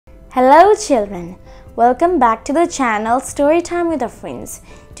Hello children, welcome back to the channel Storytime with our friends.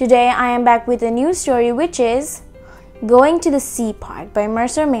 Today I am back with a new story which is Going to the Sea Park by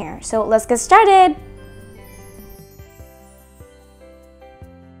LamisaR. So let's get started.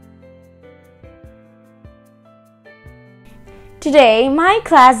 Today my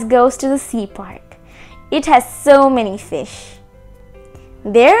class goes to the sea park. It has so many fish.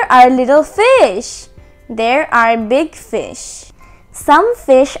 There are little fish. There are big fish. Some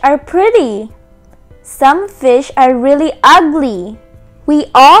fish are pretty. Some fish are really ugly. We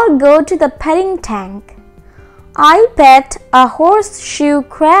all go to the petting tank. I pet a horseshoe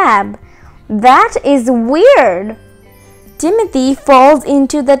crab. That is weird. Timothy falls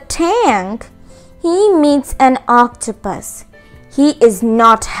into the tank. He meets an octopus. He is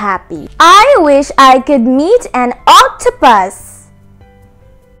not happy. I wish I could meet an octopus.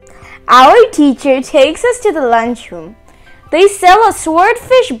 Our teacher takes us to the lunchroom. They sell a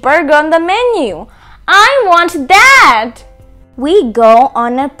swordfish burger on the menu. I want that! We go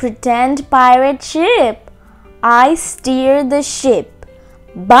on a pretend pirate ship. I steer the ship.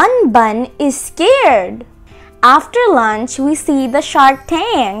 Bun Bun is scared. After lunch, we see the shark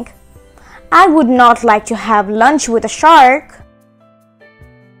tank. I would not like to have lunch with a shark.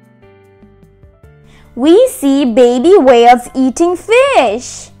 We see baby whales eating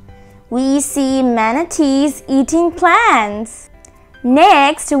fish. We see manatees eating plants.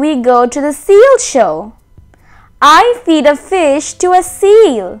 Next, we go to the seal show. I feed a fish to a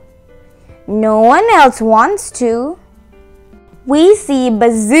seal. No one else wants to. We see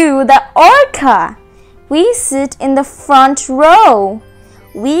Bazoo the orca. We sit in the front row.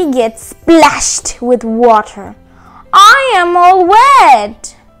 We get splashed with water. I am all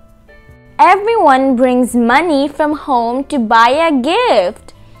wet. Everyone brings money from home to buy a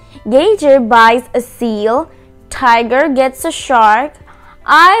gift. Gator buys a seal, Tiger gets a shark,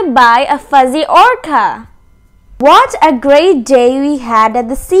 I buy a fuzzy orca. What a great day we had at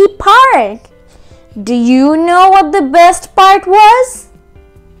the sea park! Do you know what the best part was?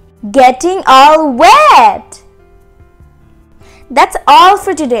 Getting all wet! That's all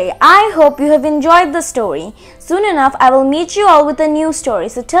for today. I hope you have enjoyed the story. Soon enough, I will meet you all with a new story.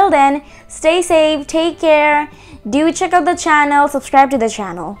 So till then, stay safe, take care. Do check out the channel, subscribe to the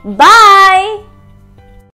channel. Bye!